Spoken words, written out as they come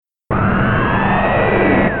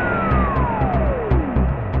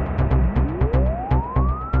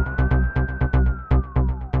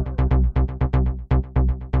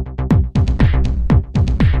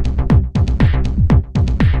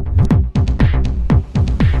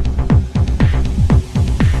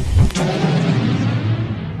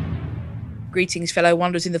greetings, fellow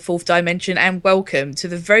wanderers in the fourth dimension, and welcome to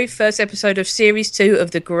the very first episode of Series 2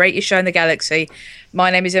 of The Greatest Show in the Galaxy.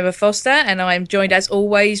 My name is Emma Foster, and I am joined, as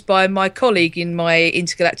always, by my colleague in my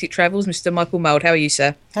intergalactic travels, Mr. Michael Mould. How are you,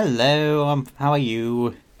 sir? Hello, how are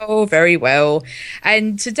you? Oh, very well.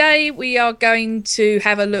 And today we are going to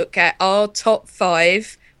have a look at our top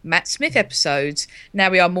 5 Matt Smith episodes. Now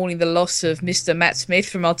we are mourning the loss of Mr. Matt Smith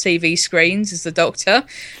from our TV screens as the Doctor.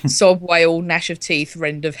 Sob, wail, gnash of teeth,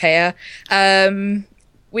 rend of hair.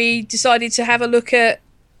 We decided to have a look at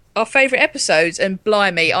our favourite episodes, and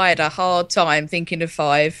blimey, I had a hard time thinking of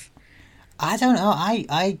 5. I don't know,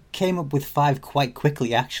 I came up with 5 quite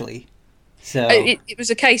quickly, actually. So it was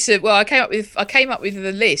a case of, well, I came up with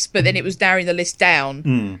the list, but then it was narrowing the list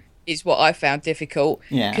down. Is what I found difficult.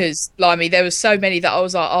 Yeah. Because, blimey, there were so many that I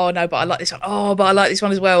was like, oh, no, but I like this one. Oh, but I like this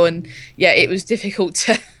one as well. And, yeah, it was difficult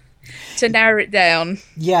to narrow it down.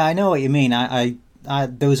 Yeah, I know what you mean. I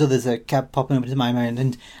those others that kept popping up into my mind.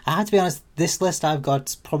 And I have to be honest, this list I've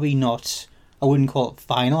got probably not, I wouldn't call it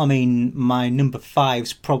final. I mean, my number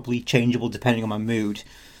 5's probably changeable depending on my mood.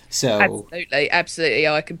 So Absolutely,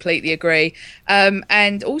 I completely agree.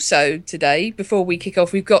 And also today, before we kick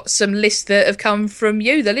off, we've got some lists that have come from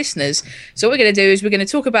you, the listeners. So what we're going to do is we're going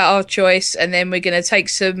to talk about our choice, and then we're going to take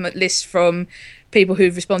some lists from people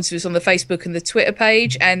who've responded to us on the Facebook and the Twitter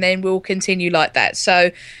page, and then we'll continue like that.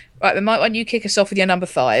 So, right, then, Mike, why don't you kick us off with your number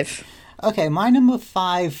 5? Okay, my number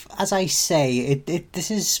 5, as I say,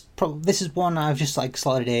 this is one I've just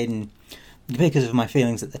slotted in because of my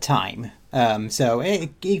feelings at the time. So if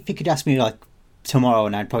you could ask me tomorrow,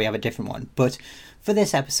 and I'd probably have a different one. But for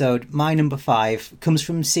this episode, my number 5 comes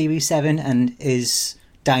from Series 7 and is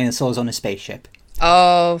Dinosaurs on a Spaceship.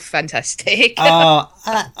 Oh, fantastic!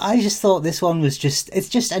 I just thought this one was it's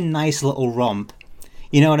just a nice little romp.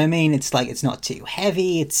 You know what I mean? It's it's not too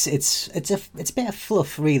heavy. It's a bit of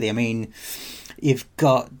fluff, really. I mean, you've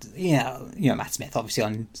got you know Matt Smith obviously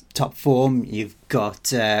on top form. You've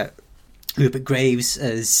got Rupert Graves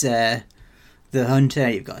as the Hunter.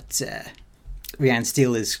 You've got Rhiannon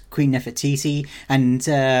Steele as Queen Nefertiti, and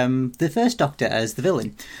the First Doctor as the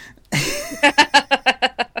villain.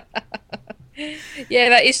 Yeah,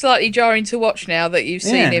 that is slightly jarring to watch now that you've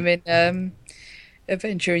seen him in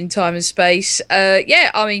Adventure in Time and Space.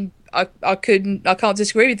 Yeah, I mean, I can't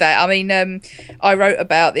disagree with that. I mean, I wrote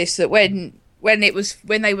about this that when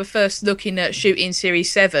they were first looking at shooting Series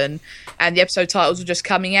 7 and the episode titles were just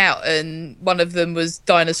coming out and one of them was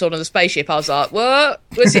Dinosaur on the Spaceship, I was like, what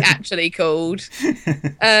was it actually called?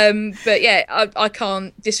 But yeah, I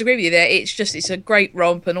can't disagree with you there. It's a great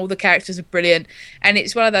romp and all the characters are brilliant, and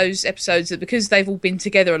it's one of those episodes that, because they've all been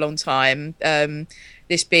together a long time,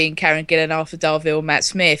 this being Karen Gillan, Arthur Darvill, Matt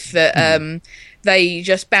Smith, that they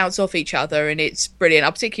just bounce off each other, and it's brilliant.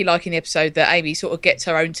 I particularly like in the episode that Amy sort of gets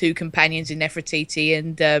her own 2 companions in Nefertiti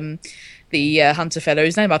and the Hunter fellow,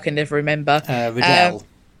 whose name I can never remember. Riddell.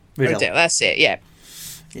 Riddell, that's it,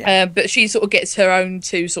 yeah. But she sort of gets her own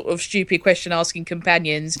 2 sort of stupid question-asking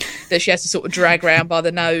companions that she has to sort of drag around by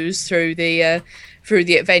the nose through the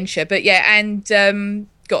adventure. But yeah, and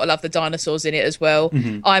gotta love the dinosaurs in it as well.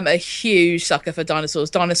 I'm a huge sucker for dinosaurs.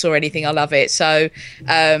 Dinosaur anything, I love it. So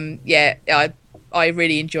yeah, I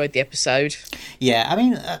really enjoyed the episode. Yeah, I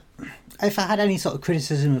mean, if I had any sort of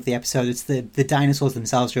criticism of the episode, it's the dinosaurs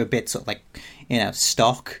themselves are a bit sort of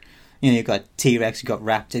stock. You've got T-Rex, you've got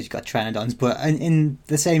Raptors, you've got Pteranodons, but in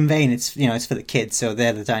the same vein, it's it's for the kids, so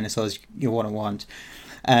they're the dinosaurs you want.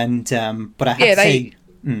 And but I have to say,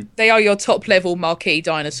 they are your top level marquee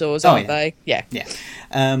dinosaurs, aren't they? Yeah.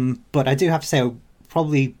 But I do have to say,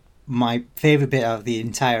 probably my favourite bit of the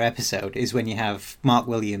entire episode is when you have Mark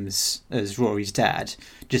Williams as Rory's dad,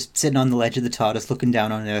 just sitting on the ledge of the TARDIS looking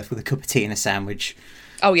down on Earth with a cup of tea and a sandwich.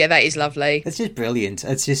 Oh yeah, that is lovely. It's just brilliant.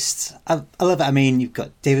 It's just, I love it. I mean, you've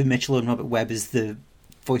got David Mitchell and Robert Webb as the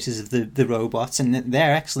voices of the robots, and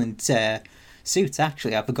they're excellent suits,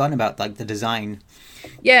 actually. I've forgotten about the design.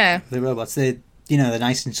 Yeah. The robots, they're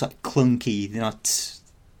nice and sort of clunky. They're not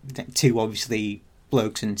too obviously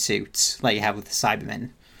blokes in suits like you have with the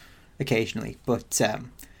Cybermen occasionally, but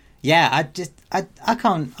yeah, I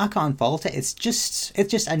can't fault it. It's just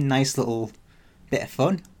a nice little bit of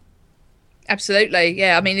fun. Absolutely,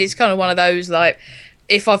 yeah. I mean, it's kind of one of those,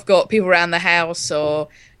 if I've got people around the house, or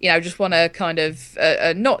just want to kind of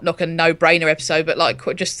not a no-brainer episode, but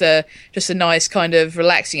just a nice kind of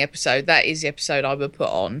relaxing episode, that is the episode I would put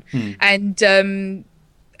on. And when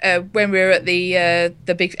we were at the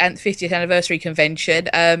big 50th anniversary convention,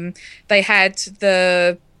 they had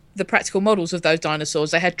the practical models of those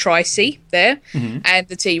dinosaurs. They had Tricey there, and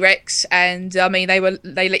the T-Rex, and I mean they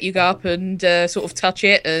let you go up and sort of touch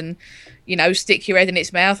it, and stick your head in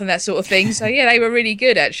its mouth and that sort of thing. So yeah, they were really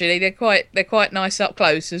good actually. They're quite nice up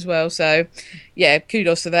close as well. So yeah,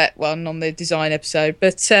 kudos to that one on the design episode.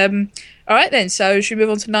 But all right then, so should we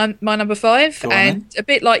move on to my number 5? And a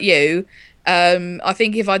bit like you, I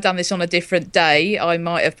think if I'd done this on a different day, I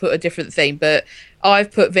might have put a different theme. But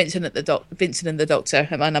I've put Vincent and the Doctor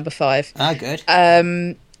at my number 5. Ah, good.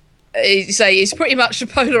 It's pretty much the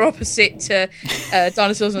polar opposite to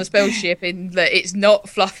Dinosaurs on a Spaceship in that it's not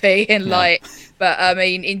fluffy and light. But I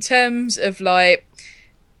mean, in terms of like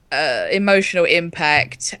emotional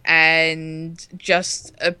impact and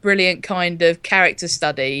just a brilliant kind of character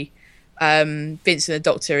study, Vincent the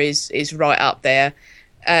Doctor is right up there.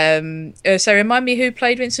 So remind me who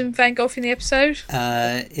played Vincent van Gogh in the episode?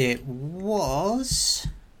 It was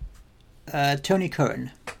Tony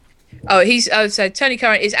Curran. So Tony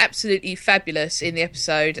Curran is absolutely fabulous in the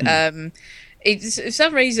episode. For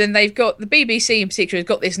some reason, they've got the BBC in particular has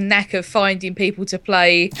got this knack of finding people to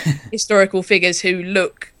play historical figures who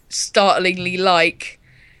look startlingly like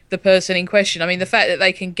the person in question. I mean, the fact that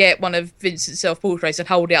they can get one of Vincent's self-portraits and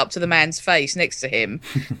hold it up to the man's face next to him,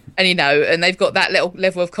 and and they've got that little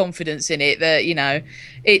level of confidence in it that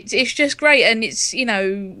it's just great. And it's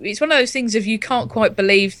it's one of those things of you can't quite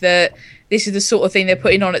believe that this is the sort of thing they're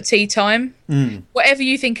putting on at tea time. Whatever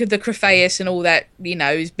you think of the Crephaeus and all that,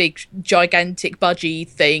 his big gigantic budgie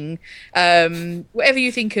thing, whatever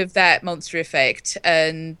you think of that monster effect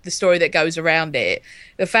and the story that goes around it,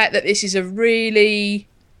 the fact that this is a really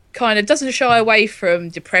kind of doesn't shy away from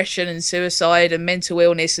depression and suicide and mental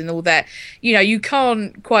illness and all that. You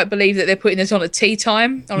can't quite believe that they're putting this on at tea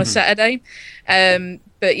time on a Saturday.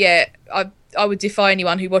 But yeah, I would defy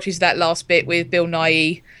anyone who watches that last bit with Bill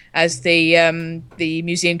Nighy as the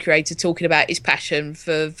museum curator talking about his passion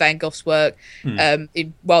for Van Gogh's work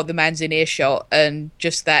while the man's in earshot, and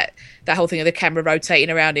just that whole thing of the camera rotating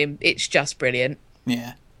around him. It's just brilliant.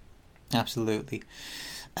 Yeah, absolutely.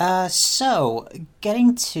 So,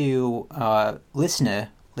 getting to listener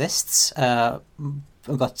lists, I've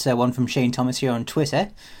got one from Shane Thomas here on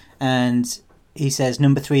Twitter, and he says,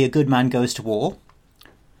 number 3, A Good Man Goes to War.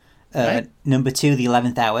 Right. Number 2, The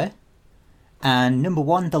 11th Hour. And number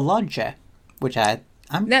 1, The Lodger, which that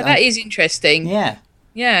is interesting. Yeah.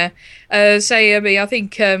 Yeah. I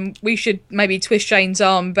think we should maybe twist Shane's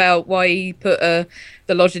arm about why he put The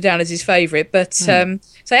Lodger down as his favourite. But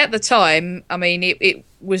at the time, I mean, it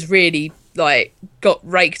was really got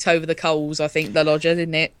raked over the coals. I think The Lodger,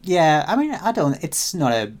 didn't it? Yeah. I mean, it's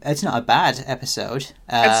not a bad episode.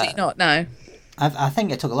 Absolutely not. No. I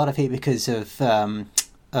think it took a lot of heat because of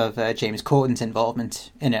James Corden's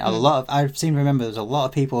involvement in it. I seem to remember there's a lot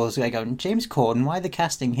of people going, James Corden, why are they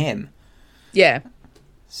casting him? Yeah.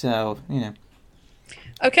 So,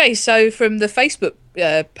 Okay, so from the Facebook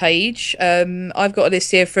page, I've got a list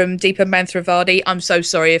here from Deepa Mantravadi. I'm so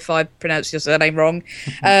sorry if I pronounced your surname wrong.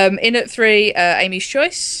 In at 3, Amy's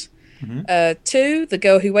Choice. 2, The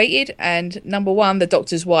Girl Who Waited, and number 1, The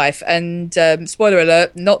Doctor's Wife. And spoiler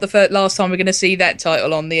alert, not the last time we're going to see that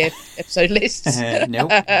title on the episode list.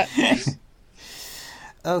 Nope.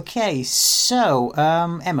 Okay, so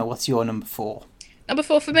Emma, what's your number 4? Number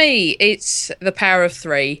 4 for me, it's The Power of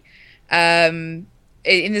 3. In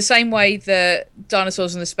the same way that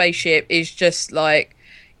Dinosaurs on the Spaceship is just a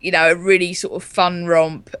really sort of fun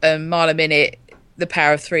romp and mile a minute, The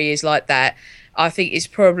Power of 3 is like that. I think it's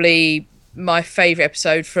probably my favourite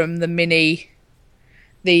episode from the mini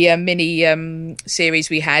series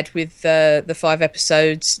we had with the 5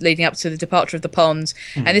 episodes leading up to the departure of the Ponds.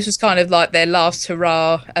 And this was kind of like their last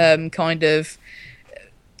hurrah, kind of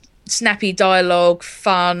snappy dialogue,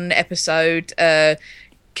 fun episode.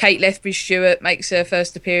 Kate Lethbridge-Stewart makes her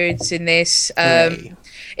first appearance in this.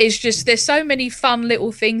 It's just, there's so many fun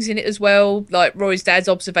little things in it as well, like Roy's dad's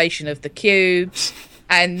observation of the cubes.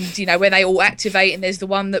 And, when they all activate, and there's the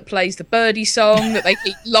one that plays the birdie song that they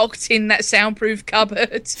keep locked in that soundproof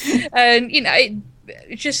cupboard. And,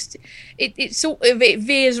 it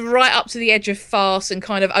veers right up to the edge of farce and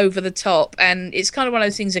kind of over the top. And it's kind of one of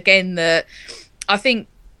those things, again, that I think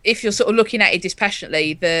if you're sort of looking at it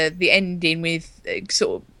dispassionately, the ending with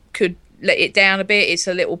sort of could let it down a bit. It's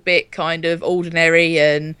a little bit kind of ordinary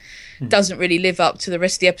and doesn't really live up to the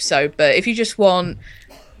rest of the episode. But if you just want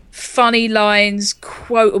funny lines,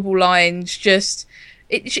 quotable lines,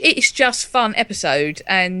 it's just fun episode,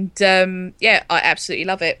 and I absolutely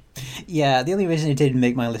love it. Yeah, the only reason it didn't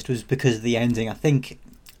make my list was because of the ending. I think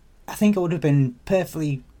it would have been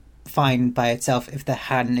perfectly fine by itself if they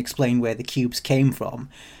hadn't explained where the cubes came from.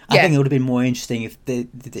 I think it would have been more interesting if they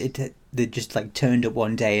just turned up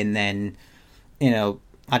one day and then,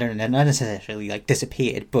 I don't know, not necessarily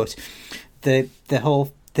disappeared, but the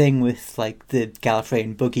whole thing with like the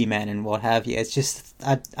Gallifreyan boogeymen and what have you. It's just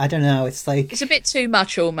I don't know. It's like it's a bit too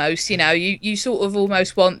much almost. You sort of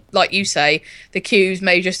almost want, like you say, the Qs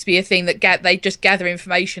may just be a thing that they just gather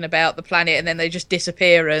information about the planet and then they just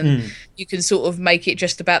disappear, and you can sort of make it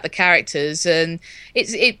just about the characters. And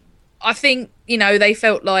I think they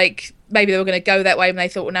felt like maybe they were going to go that way, and they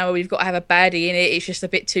thought, well, no, we've got to have a baddie in it. It's just a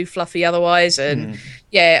bit too fluffy otherwise. And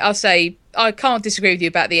yeah, I'll say I can't disagree with you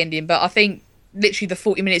about the ending, but I think literally the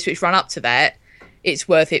 40 minutes which run up to that, it's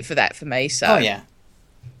worth it for me. So yeah.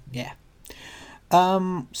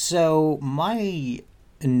 So my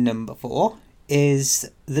number 4 is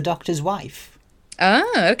the Doctor's wife.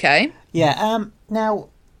 Ah, okay. Yeah. Now,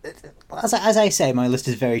 as I say, my list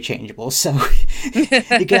is very changeable. So you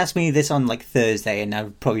could ask me this on like Thursday, and I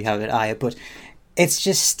would probably have it higher. But it's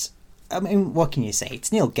just, I mean, what can you say?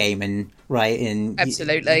 It's Neil Gaiman, right? And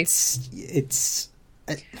absolutely, it's.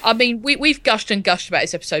 I mean, we've gushed and gushed about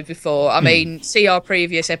this episode before. I mean, see our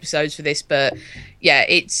previous episodes for this, but yeah,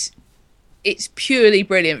 it's purely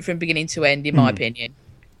brilliant from beginning to end, in my opinion.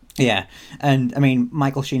 Yeah, and I mean,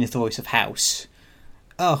 Michael Sheen is the voice of House.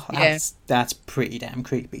 Oh, that's pretty damn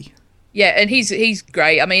creepy. Yeah, and he's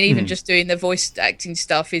great. I mean, even just doing the voice acting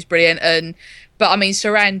stuff is brilliant. But I mean,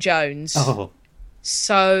 Saran Jones. Oh.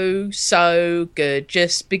 So good,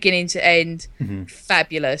 just beginning to end,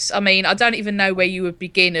 fabulous. I mean, I don't even know where you would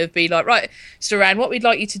begin of be like, right, Saran, what we'd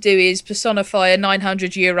like you to do is personify a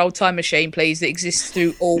 900-year-old time machine, please, that exists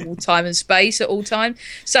through all time and space at all time.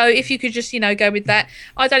 So if you could just go with that.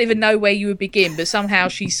 I don't even know where you would begin, but somehow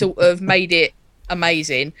she sort of made it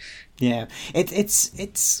amazing. Yeah,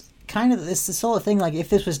 it's kind of, it's the sort of thing, like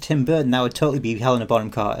if this was Tim Burton, that would totally be Helena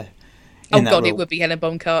Bonham Carter. Oh God, it would be Helen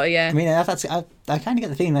Bonham Carter, yeah. I mean, I kind of get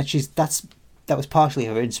the feeling that that was partially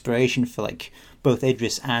her inspiration for like both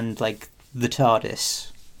Idris and like the TARDIS.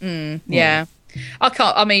 Yeah. I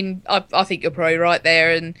think you're probably right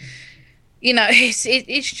there, and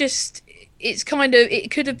it's just, it's kind of, it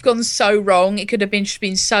could have gone so wrong. It could have been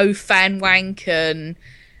so fan wank and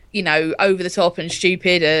over the top and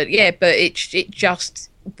stupid. But it just,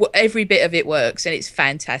 every bit of it works, and it's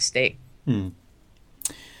fantastic.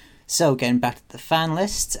 So, getting back to the fan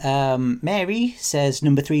list, Mary says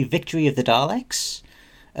number 3, Victory of the Daleks,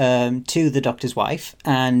 2, The Doctor's Wife,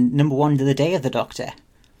 and number 1, The Day of the Doctor.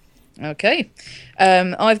 Okay.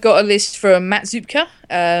 I've got a list from Matt Zupka.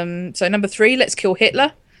 So, number 3, Let's Kill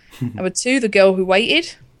Hitler. Number 2, The Girl Who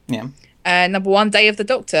Waited. Yeah. And number 1, Day of the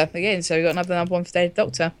Doctor. Again, so we've got another number 1 for Day of the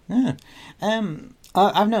Doctor. Yeah.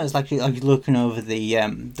 I've noticed, like looking over the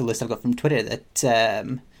list I've got from Twitter,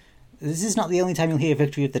 that this is not the only time you'll hear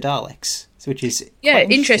Victory of the Daleks, which is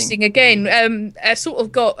quite interesting. Again, sort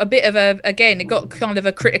of got a bit of it got kind of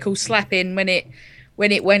a critical slap in when it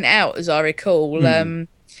went out, as I recall.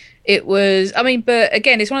 It was, I mean, but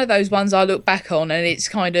again, it's one of those ones I look back on, and it's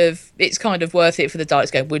kind of worth it for the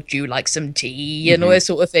Daleks going, would you like some tea, and all that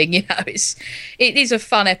sort of thing. It is a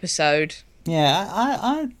fun episode. Yeah,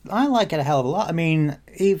 I like it a hell of a lot. I mean,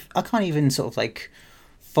 I can't even sort of like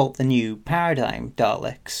fault the new paradigm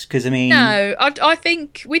Daleks, because I mean, no, I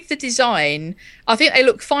think with the design, I think they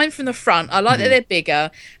look fine from the front. I like that they're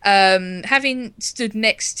bigger. Having stood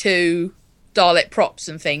next to Dalek props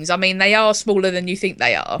and things, I mean, they are smaller than you think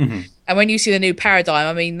they are. And when you see the new paradigm,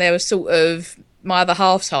 I mean, they were sort of my other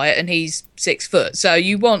half's height, and he's 6 foot, so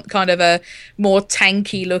you want kind of a more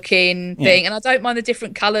tanky looking thing. And I don't mind the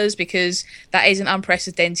different colours, because that isn't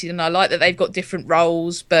unprecedented, and I like that they've got different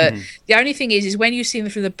roles. But the only thing is when you see them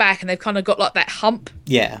from the back and they've kind of got like that hump,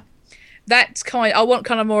 that's I want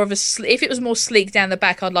kind of more of a if it was more sleek down the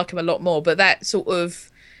back, I'd like them a lot more. But that sort of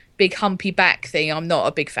big humpy back thing, I'm not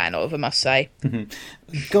a big fan of, I must say.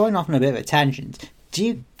 Going off on a bit of a tangent, do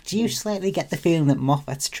you slightly get the feeling that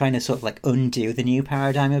Moffat's trying to sort of like undo the new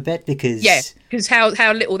paradigm a bit? Because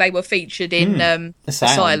how little they were featured in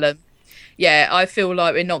Asylum. Yeah, I feel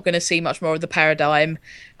like we're not going to see much more of the paradigm.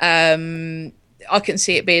 I can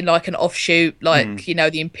see it being like an offshoot, like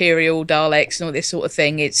the Imperial Daleks and all this sort of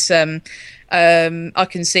thing. It's I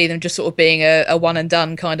can see them just sort of being a one and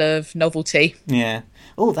done kind of novelty. Yeah.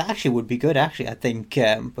 Oh, that actually would be good, actually. I think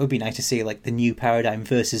it would be nice to see, like, the new paradigm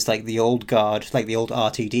versus, like, the old guard, like the old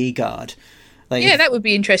RTD guard. Like, that would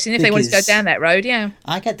be interesting if they wanted to go down that road, yeah.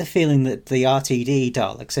 I get the feeling that the RTD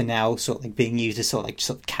Daleks are now sort of, like, being used as sort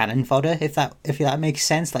of cannon fodder, if that makes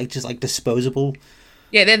sense, like, just, like, disposable.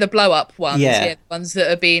 Yeah, they're the blow-up ones, the ones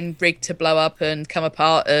that are being rigged to blow up and come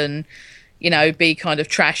apart, and be kind of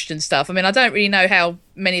trashed and stuff. I mean, I don't really know how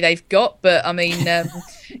many they've got, but I mean,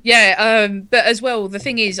 but as well, the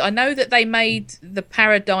thing is, I know that they made the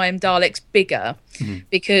Paradigm Daleks bigger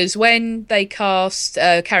because when they cast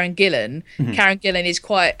Karen Gillan, Karen Gillan is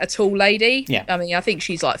quite a tall lady. Yeah. I mean, I think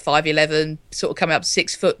she's like 5'11", sort of coming up to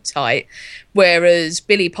 6 foot height, whereas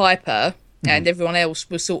Billy Piper and everyone else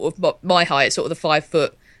was sort of my height, sort of the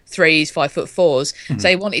 5'3", 5'4". So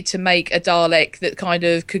they wanted to make a Dalek that kind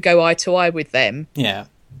of could go eye to eye with them. Yeah.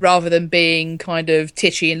 Rather than being kind of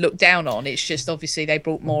titchy and looked down on. It's just obviously they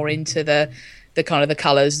brought more into the kind of the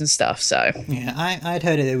colours and stuff. So yeah, I'd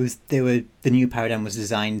heard the new paradigm was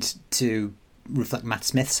designed to reflect Matt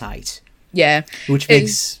Smith's height. Yeah. Which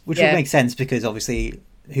would make sense because obviously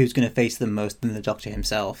who's going to face them most than the Doctor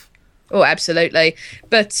himself? Oh, absolutely.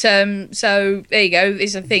 But so there you go.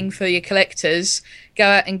 It's a thing for your collectors. Go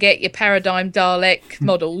out and get your Paradigm Dalek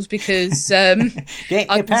models because get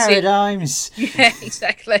your paradigms. Yeah,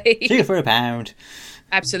 exactly. 2 for £1.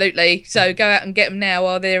 Absolutely. So go out and get them now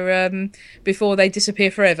while they're before they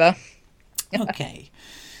disappear forever. Okay.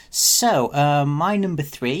 So my number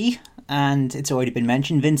 3, and it's already been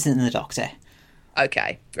mentioned, Vincent and the Doctor.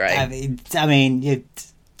 Okay, great. I mean,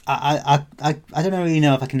 I don't really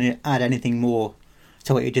know if I can add anything more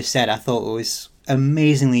to what you just said. I thought it was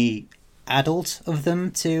amazingly adult of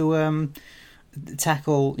them to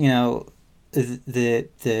tackle, the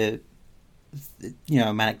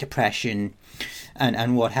manic depression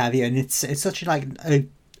and what have you. And it's such like a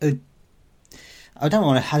I don't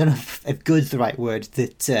know if good's the right word,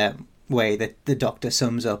 that way that the Doctor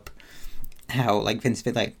sums up how like Vince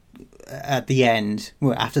like at the end,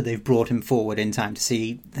 after they've brought him forward in time to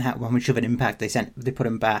see how much of an impact they put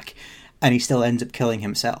him back, and he still ends up killing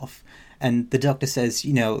himself. And the Doctor says,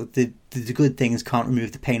 the good things can't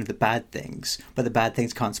remove the pain of the bad things, but the bad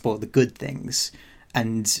things can't spoil the good things.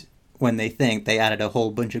 And when they think, they added a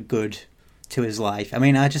whole bunch of good to his life. I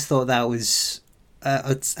mean, I just thought that was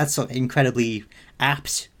that's sort of incredibly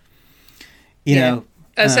apt. You know,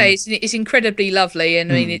 I say it's incredibly lovely,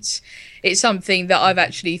 and I mean it's something that I've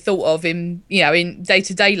actually thought of in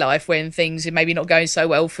day-to-day life when things are maybe not going so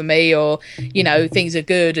well for me, or things are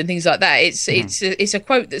good and things like that. It's a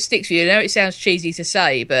quote that sticks with you. I know it sounds cheesy to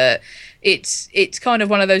say, but it's kind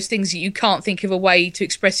of one of those things that you can't think of a way to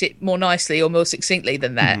express it more nicely or more succinctly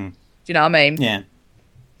than that. Do you know what I mean? Yeah.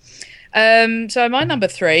 So my number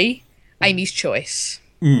 3, Amy's Choice.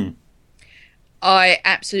 I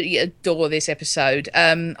absolutely adore this episode.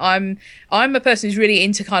 I'm a person who's really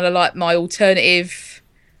into kind of like my alternative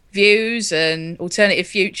views and alternative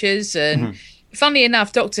futures. And funnily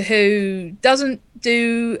enough, Doctor Who doesn't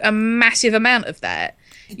do a massive amount of that.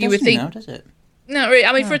 You would think, does it? No, really.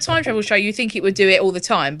 I mean, for a time travel show, you think it would do it all the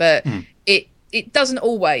time, but it doesn't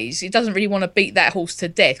always. It doesn't really want to beat that horse to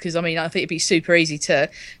death because I mean, I think it'd be super easy to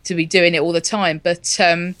be doing it all the time. But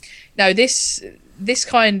no, this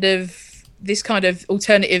kind of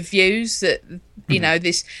alternative views that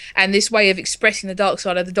this way of expressing the dark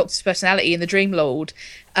side of the Doctor's personality in the Dream Lord,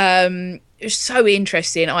 it was so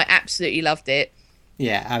interesting. I absolutely loved it.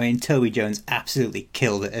 Yeah, I mean, Toby Jones absolutely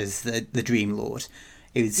killed it as the Dream Lord.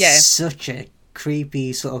 It was such a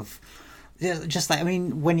creepy sort of, just like, I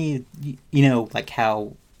mean, when you know like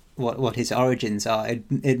how what his origins are,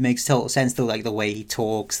 it makes total sense though, like the way he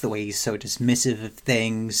talks, the way he's so dismissive of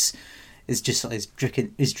things. It's just like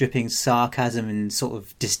is dripping sarcasm and sort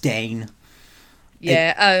of disdain.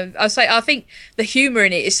 Yeah, I think the humour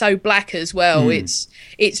in it is so black as well. It's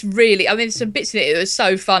really, I mean, there's some bits in it that are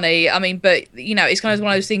so funny. I mean, but it's kind of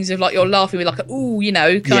one of those things of like you're laughing with like, of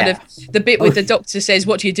the bit with the Doctor says,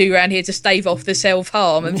 "What do you do around here to stave off the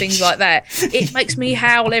self-harm?" and things like that. It makes me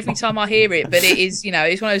howl every time I hear it. But it is,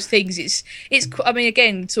 it's one of those things. It's. I mean,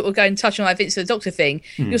 again, sort of going touching on that Vince the Doctor thing.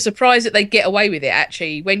 You're surprised that they get away with it.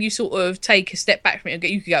 Actually, when you sort of take a step back from it,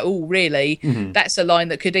 you could go, "Oh, really?" That's a line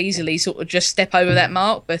that could easily sort of just step over that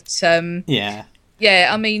mark. But I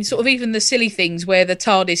mean, sort of even the silly things where the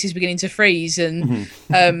TARDIS is beginning to freeze and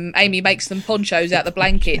Amy makes them ponchos out the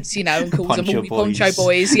blankets, and calls them all poncho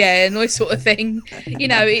boys, and all this sort of thing.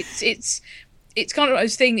 It's kind of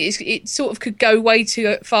those things. It sort of could go way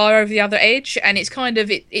too far over the other edge, and it's kind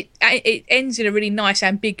of it ends in a really nice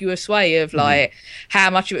ambiguous way of like how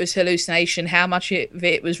much of it was hallucination, how much of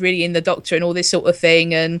it was really in the Doctor, and all this sort of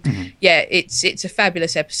thing. And it's a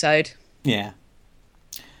fabulous episode. Yeah.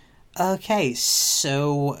 Okay,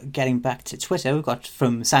 so getting back to Twitter, we've got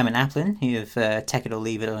from Simon Applin, who have Take It or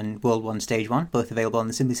Leave It on World 1 Stage 1, both available on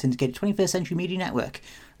the Simply Syndicated 21st Century Media Network.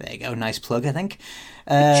 There you go, nice plug, I think.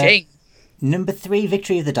 Number 3,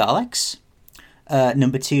 Victory of the Daleks.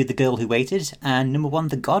 Number 2, The Girl Who Waited. And number 1,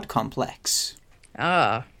 The God Complex.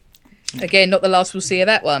 Ah. Again, not the last we'll see of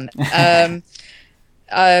that one. From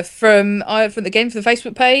the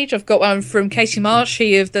Facebook page, I've got one from Casey Marsh,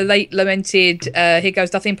 he of the late lamented Here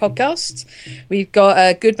Goes Nothing podcast. We've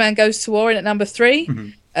got Good Man Goes to War in at number 3,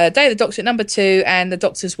 Day of the Doctor at number 2, and The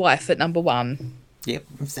Doctor's Wife at number 1. Yep,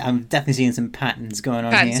 I'm definitely seeing some patterns going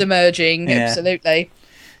on Patterns here. emerging, yeah. Absolutely.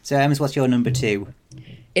 So, Emma, what's your number 2?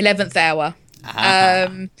 11th Hour.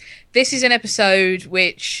 This is an episode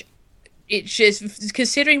which, it's just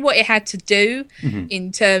considering what it had to do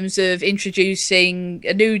in terms of introducing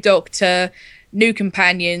a new Doctor, new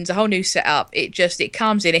companions, a whole new setup. It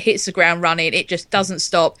comes in, it hits the ground running, it just doesn't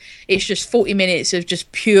stop. It's just 40 minutes of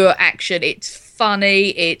just pure action. It's funny,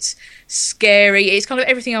 it's scary, it's kind of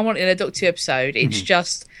everything I want in a Doctor Who episode. It's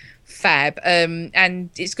just fab, and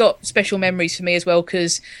it's got special memories for me as well,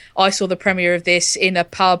 because I saw the premiere of this in a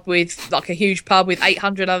pub with like a huge pub with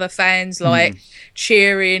 800 other fans like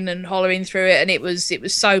cheering and hollering through it, and it was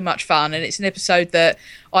so much fun. And it's an episode that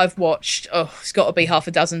I've watched, it's got to be half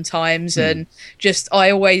a dozen times, and just I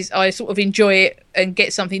sort of enjoy it and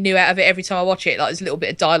get something new out of it every time I watch it. Like there's a little bit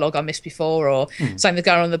of dialogue I missed before, or something that's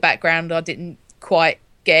going on in the background I didn't quite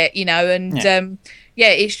get, and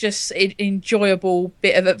it's just an enjoyable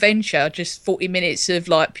bit of adventure, just 40 minutes of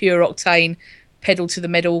like pure octane, pedal to the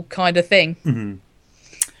metal kind of thing.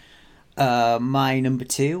 My number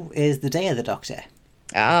 2 is The Day of the Doctor.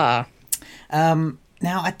 Now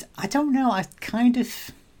I don't know, I kind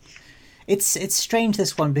of, it's strange,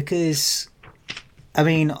 this one, because I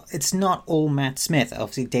mean, it's not all Matt Smith.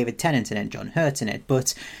 Obviously David Tennant in it, John Hurt in it,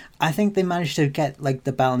 but I think they managed to get like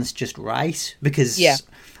the balance just right, because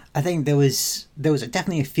I think there was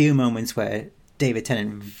definitely a few moments where David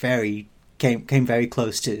Tennant came very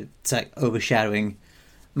close to like overshadowing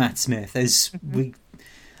Matt Smith, as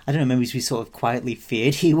I don't know, maybe we sort of quietly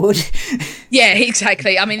feared he would. Yeah,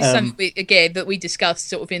 exactly. I mean, it's something that we discussed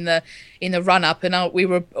sort of in the run up, and I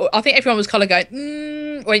think everyone was kind of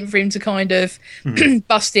going waiting for him to kind of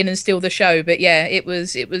bust in and steal the show. But yeah, it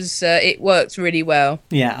worked really well.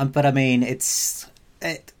 Yeah, but I mean,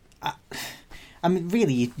 I mean,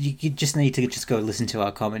 really, you just need to just go listen to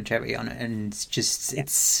our commentary on it, and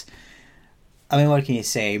it's. I mean, what can you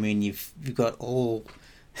say? I mean, you've got all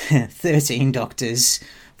 13 Doctors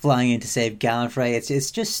flying in to save Gallifrey.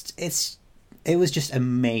 It was just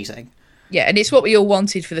amazing. Yeah, and it's what we all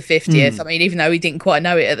wanted for the 50th. I mean, even though we didn't quite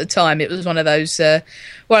know it at the time, it was one of those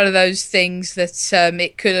things that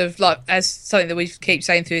it could have, like, as something that we keep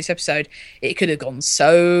saying through this episode, it could have gone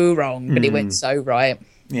so wrong, but it went so right.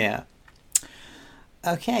 Yeah.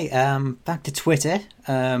 Okay, back to Twitter.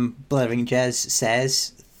 Blaring Jez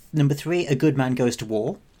says, number 3, A Good Man Goes to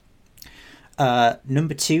War.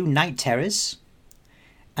 Number 2, Night Terrors.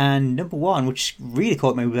 And number 1, which really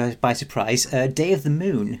caught me by surprise, Day of the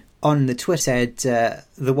Moon. On the Twitter said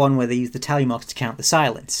the one where they use the tally marks to count the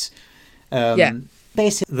silence.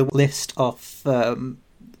 Basically, the list of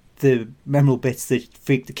the memorable bits that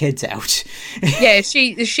freak the kids out. Yeah,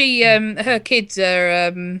 her kids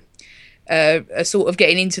are sort of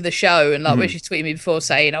getting into the show, and like when she tweeted me before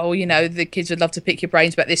saying, the kids would love to pick your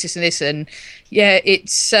brains about this and this, and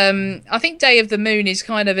it's I think Day of the Moon is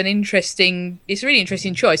kind of it's a really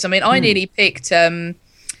interesting choice. I mean, I nearly picked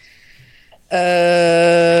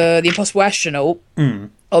The Impossible Astronaut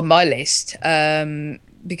on my list,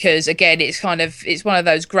 because again, it's one of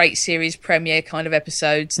those great series premiere kind of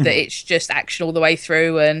episodes that it's just action all the way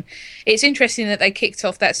through, and it's interesting that they kicked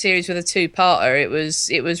off that series with a 2-parter.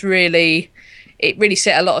 It really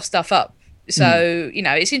set a lot of stuff up. So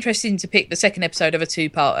it's interesting to pick the second episode of a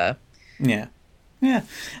 2-parter. Yeah.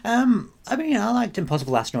 I mean, I liked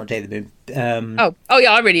Impossible Astronaut, Day of the Moon. Oh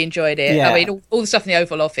yeah, I really enjoyed it. Yeah. I mean, all the stuff in the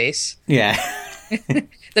Oval Office. Yeah.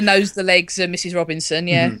 The nose, the legs, and Mrs. Robinson.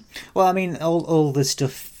 Yeah. Well, I mean, all the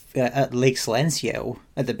stuff at Lake Silencio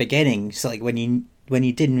at the beginning. So, like when you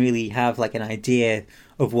didn't really have like an idea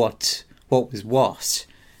of what was what,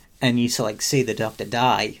 and you sort of like see the Doctor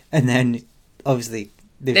die, and then obviously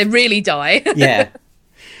they really die. Yeah.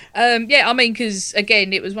 I mean, because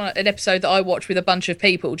again, it was an episode that I watched with a bunch of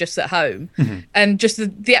people just at home, and just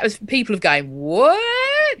the people of going, what?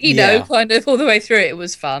 Kind of all the way through it. It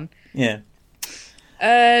was fun. Yeah.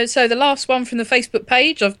 So the last one from the Facebook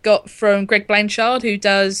page I've got from Greg Blanchard, who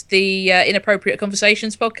does the Inappropriate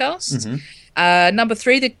Conversations podcast. Number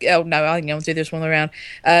 3, I think I'll do this one around.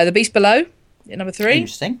 The Beast Below, number 3.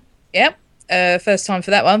 Interesting. Yep. First time for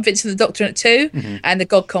that one. Vincent the Doctor at 2, and the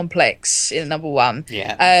God Complex in number 1.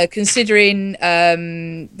 Yeah. Considering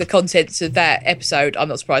the contents of that episode, I'm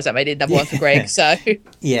not surprised that made it number 1 for Greg. So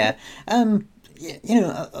yeah.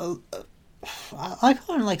 I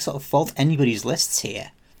can't like sort of fault anybody's lists here.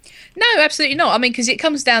 No, absolutely not. I mean, because it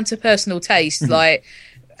comes down to personal taste, like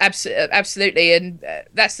absolutely, and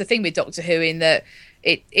that's the thing with Doctor Who in that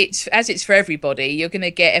it's for everybody. You're going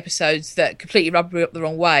to get episodes that completely rub you up the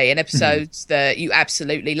wrong way, and episodes that you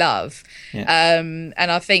absolutely love. Yeah. And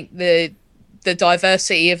I think the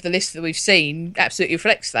diversity of the list that we've seen absolutely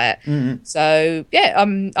reflects that. So yeah,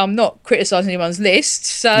 I'm not criticising anyone's list.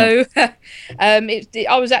 So no.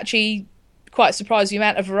 I was actually quite surprised the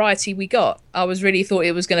amount of variety we got. I was really thought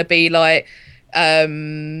it was going to be like,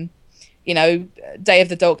 you know, Day of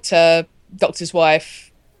the Doctor, Doctor's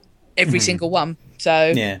Wife, every single one.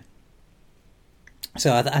 So yeah.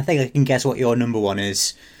 So I think I can guess what your number one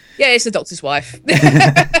is. Yeah, it's the Doctor's Wife.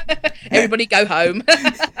 Everybody go home.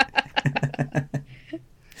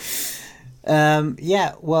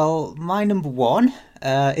 Yeah, well, my number one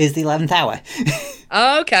is the 11th Hour.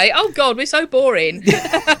 Okay. Oh God, we're so boring.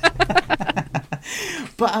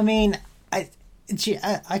 But I mean, I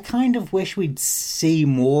kind of wish we'd see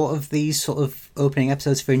more of these sort of opening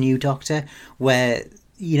episodes for a new Doctor, where,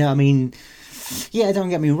 you know, I mean, yeah, don't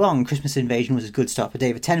get me wrong, Christmas Invasion was a good start for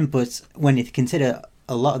David Tennant, but when you consider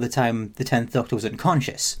a lot of the time the 10th Doctor was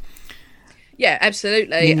unconscious. Yeah,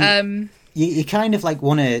 absolutely. You kind of like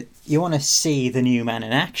want to see the new man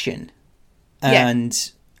in action,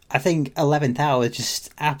 and I think 11th Hour is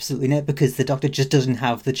just absolutely net, because the Doctor just doesn't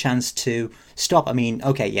have the chance to stop. I mean,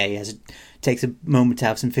 okay, yeah, takes a moment to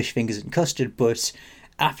have some fish fingers and custard, but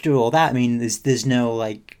after all that, I mean, there's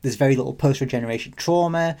very little post-regeneration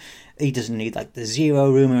trauma. He doesn't need like the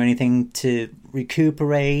zero room or anything to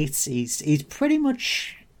recuperate. He's pretty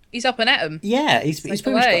much... He's up and at 'em. Yeah, he's pretty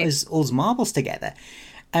much got all his marbles together.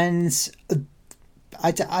 And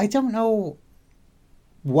I don't know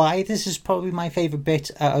why this is probably my favourite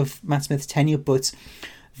bit out of Matt Smith's tenure, but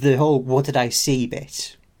the whole "what did I see"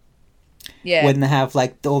 bit. Yeah. When they have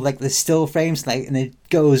like all like the still frames, like, and it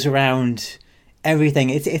goes around everything.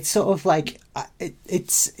 It's sort of like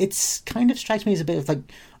it's kind of strikes me as a bit of like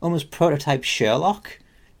almost prototype Sherlock.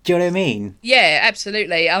 Do you know what I mean? Yeah,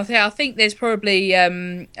 absolutely. I think there's probably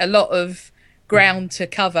a lot of ground to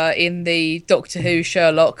cover in the Doctor Who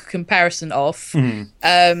Sherlock comparison off.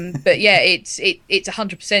 But yeah, it's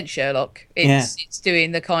 100% Sherlock. It's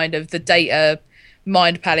doing the kind of the data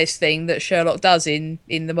mind palace thing that Sherlock does in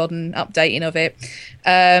the modern updating of it.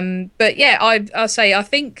 But yeah, I say I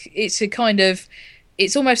think it's a kind of,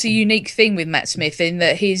 it's almost a unique thing with Matt Smith in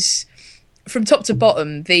that his, from top to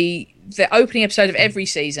bottom, the opening episode of every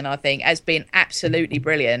season I think has been absolutely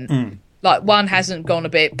brilliant. Like, one hasn't gone a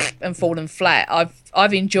bit and fallen flat.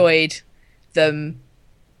 I've enjoyed them.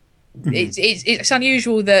 It's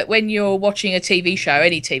unusual that when you're watching a TV show,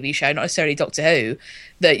 any TV show, not necessarily Doctor Who,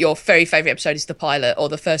 that your very favourite episode is the pilot or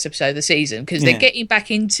the first episode of the season, because they're getting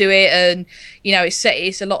back into it, and you know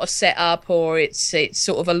it's a lot of setup, or it's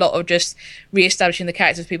sort of a lot of just re-establishing the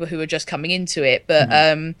characters of people who are just coming into it. But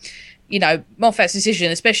you know, Moffat's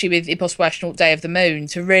decision, especially with Impossible Astronaut Day of the Moon,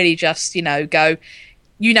 to really just, you know, go,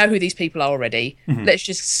 you know who these people are already. Let's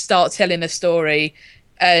just start telling a story.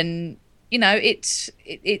 And, you know, it's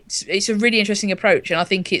a really interesting approach, and I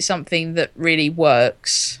think it's something that really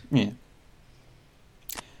works. Yeah.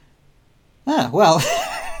 Ah, well.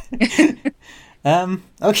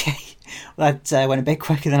 Okay. Well, that went a bit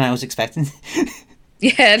quicker than I was expecting.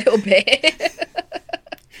 Yeah, a little bit.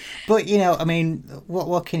 But, you know, I mean,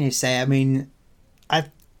 what can you say? I mean,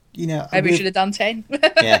 maybe we should have done 10.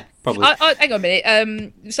 Yeah, probably. Hang on a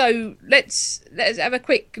minute. So let's have a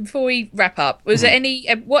quick, before we wrap up. Was there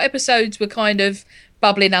what episodes were kind of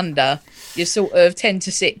bubbling under your sort of 10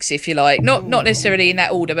 to 6, if you like? Not necessarily in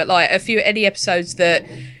that order, but like any episodes that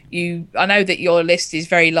I know that your list is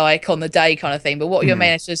very like on the day kind of thing, but what are your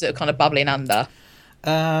main episodes that are kind of bubbling under?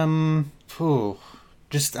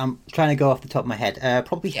 Just I'm trying to go off the top of my head.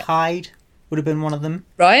 Probably Hyde would have been one of them.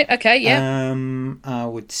 Right. Okay. Yeah. I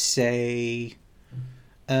would say.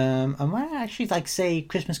 I might actually say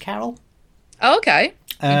Christmas Carol. Oh, okay.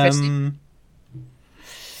 Interesting.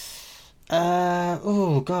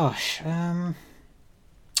 Oh gosh. I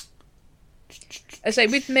say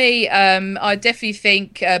with me, I definitely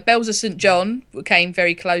think Bells of St. John came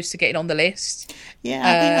very close to getting on the list. Yeah,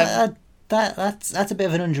 I think that's a bit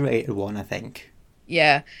of an underrated one, I think.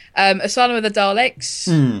 Yeah. Asylum of the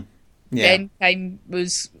Daleks. Then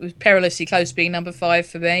was perilously close to being number 5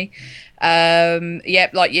 for me.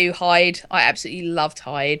 Like you, Hyde. I absolutely loved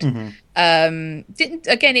Hyde. It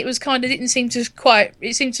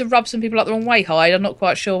seemed to rub some people up the wrong way, Hyde. I'm not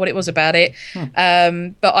quite sure what it was about it.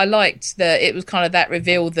 But I liked that it was kind of that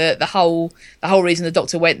reveal that the whole reason the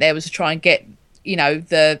Doctor went there was to try and get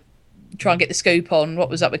the scoop on what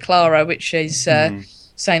was up with Clara, which is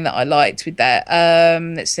saying that I liked with that.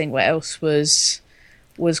 Let's think what else was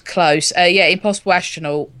close. Yeah, Impossible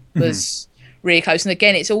Astronaut was really close. And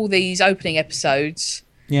again, it's all these opening episodes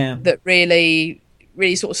that really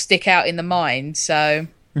sort of stick out in the mind. So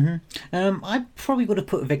I probably would have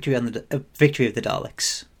put Victory of the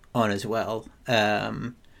Daleks on as well.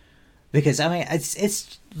 Because I mean,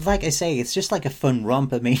 it's like I say, it's just like a fun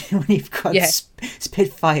romp. I mean, when you've got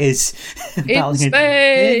Spitfires in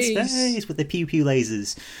space with the pew pew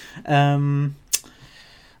lasers.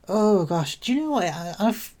 Oh gosh, do you know what?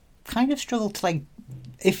 I've kind of struggled to like,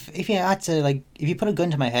 if you had to like, if you put a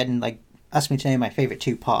gun to my head and like ask me to name my favorite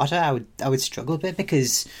two-parter, I would struggle a bit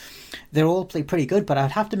because they're all pretty good. But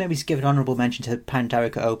I'd have to maybe give an honourable mention to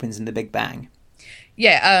Pandorica Opens and The Big Bang.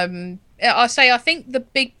 Yeah, I think The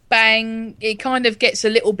Big Bang, it kind of gets a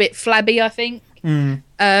little bit flabby, I think.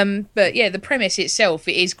 But yeah, the premise itself,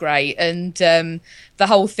 it is great. And the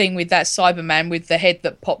whole thing with that Cyberman with the head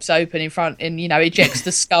that pops open in front and, ejects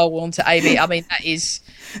the skull onto Amy, I mean,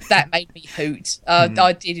 that made me hoot.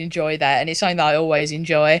 I did enjoy that, and it's something that I always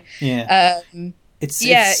enjoy. Yeah. It's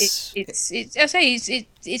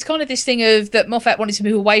kind of this thing of that Moffat wanted to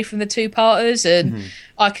move away from the two-parters, and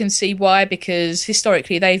I can see why, because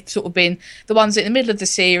historically they've sort of been the ones in the middle of the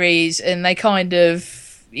series, and they kind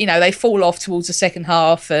of, they fall off towards the second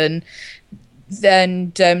half, and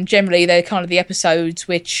then generally they're kind of the episodes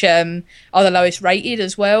which are the lowest rated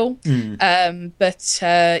as well. I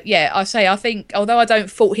think although I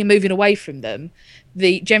don't fault him moving away from them,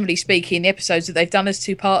 generally speaking, the episodes that they've done as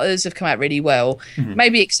two-parters have come out really well.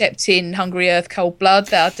 Maybe except in Hungry Earth, Cold Blood,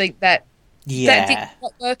 that I think that didn't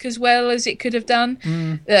quite work as well as it could have done.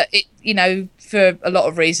 For a lot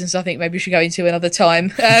of reasons, I think maybe we should go into another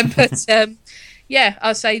time. I'd say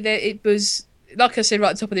that it was, like I said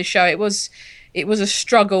right at the top of this show, it was a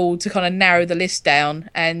struggle to kind of narrow the list down,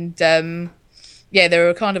 and there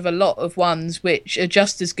are kind of a lot of ones which are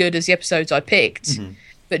just as good as the episodes I picked.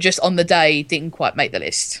 But just on the day didn't quite make the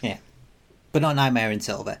list. Yeah. But not Nightmare in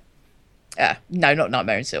Silver. No, not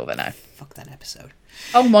Nightmare in Silver, no. Fuck that episode.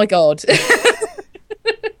 Oh my god.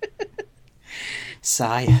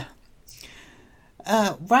 Sigh.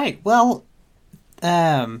 Right, well,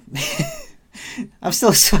 I'm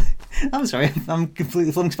sorry, I'm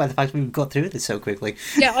completely flummoxed by the fact we've got through this so quickly.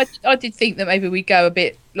 Yeah, I did think that maybe we'd go a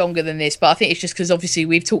bit longer than this, but I think it's just because obviously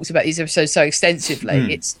we've talked about these episodes so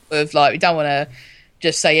extensively. It's sort of like we don't want to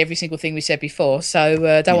just say every single thing we said before, so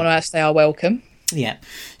don't want to outstay our welcome. Yeah.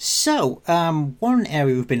 So, one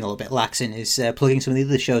area we've been a little bit lax in is plugging some of the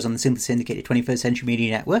other shows on the Simply Syndicated 21st Century Media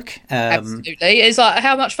Network. Absolutely. It's like,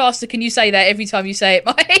 how much faster can you say that every time you say it,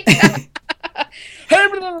 Mike?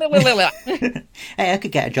 Hey, I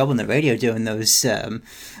could get a job on the radio doing those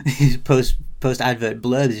post-advert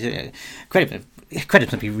blurbs. Credits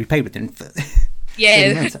must be repaid within...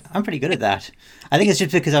 Yeah, I'm pretty good at that. I think it's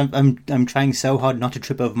just because I'm trying so hard not to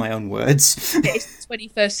trip over my own words. It's the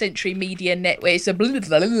 21st Century Media Network. It's a blah, blah,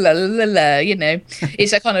 blah, blah, blah, blah,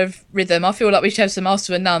 it's that kind of rhythm. I feel like we should have some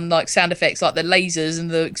Master of None like sound effects, like the lasers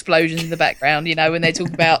and the explosions in the background. When they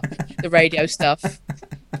talk about the radio stuff. So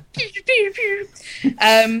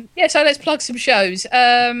let's plug some shows.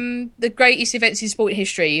 The greatest events in sport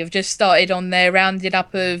history have just started on their rounding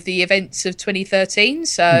up of the events of 2013.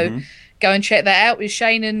 So. Go and check that out with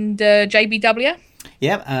Shane and JBW.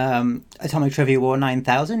 Yep, Atomic Trivia War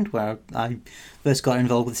 9000, where I first got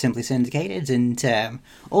involved with Simply Syndicated, and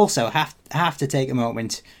also have to take a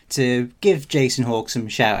moment to give Jason Hawke some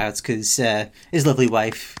shout-outs, because his lovely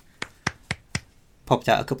wife popped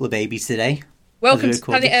out a couple of babies today. Welcome to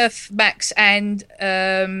Planet Earth, Max, and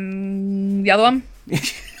the other one.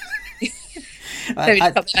 Let me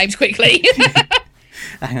just put the names quickly.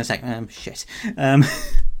 Hang on a second, shit.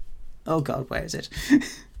 Oh God, where is it?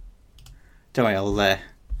 Don't worry, I'll...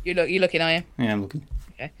 You're looking, are you? Yeah, I'm looking.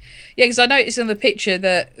 Okay. Yeah, because I noticed on the picture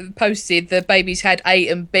that posted the babies had A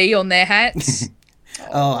and B on their hats.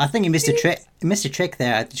 I think you missed a trick. You missed a trick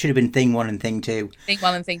there. It should have been Thing 1 and Thing 2. Thing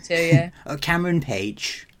 1 and Thing 2, yeah. Cameron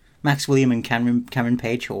Page. Max William and Cameron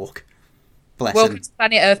Page Hawke. Bless Welcome them. to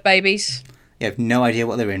Planet Earth, babies. You have no idea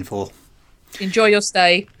what they're in for. Enjoy your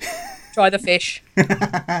stay. Try the fish.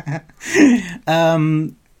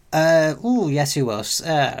 Yes, who else?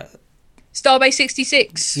 Starbase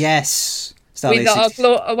 66. Yes. Starbase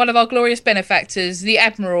with one of our glorious benefactors, the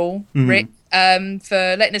Admiral, Rick,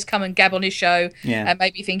 for letting us come and gab on his show and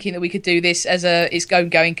maybe thinking that we could do this as its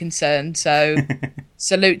going concern. So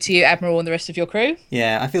salute to you, Admiral, and the rest of your crew.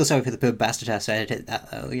 Yeah, I feel sorry for the poor bastard who has to edit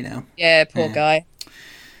that, though, Yeah, poor guy.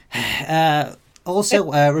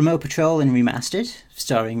 Also, Remote Patrol and Remastered,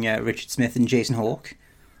 starring Richard Smith and Jason Hawke.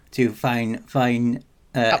 Two fine...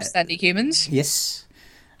 upstanding humans. Yes.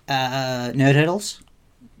 Nerd Hurdles.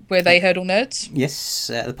 Where they hurdle nerds. Yes,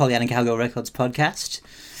 the Pollyanna Galgo Records podcast.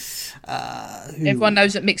 Everyone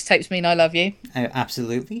knows that mixtapes mean I love you.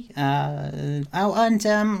 Absolutely. And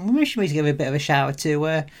we should give a bit of a shout out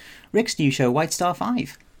to Rick's new show, White Star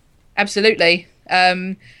 5. Absolutely.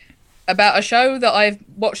 About a show that I've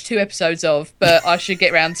watched 2 episodes of, but I should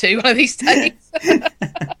get round to one of these days.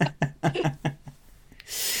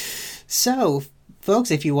 So,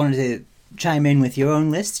 folks, if you wanted to chime in with your own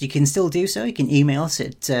lists, you can still do so. You can email us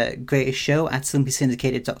at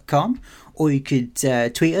greatestshow@slumpysyndicated.com, or you could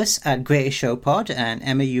tweet us at greatestshowpod. And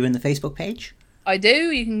Emma, you in the Facebook page? I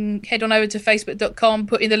do. You can head on over to facebook.com,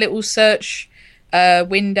 put in the little search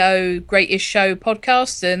window, Greatest Show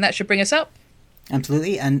Podcast, and that should bring us up.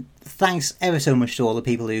 Absolutely. And thanks ever so much to all the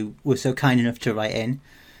people who were so kind enough to write in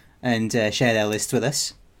and share their lists with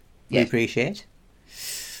us. We appreciate it.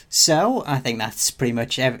 So, I think that's pretty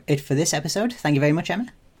much it for this episode. Thank you very much, Emma.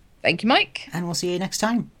 Thank you, Mike. And we'll see you next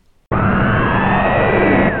time.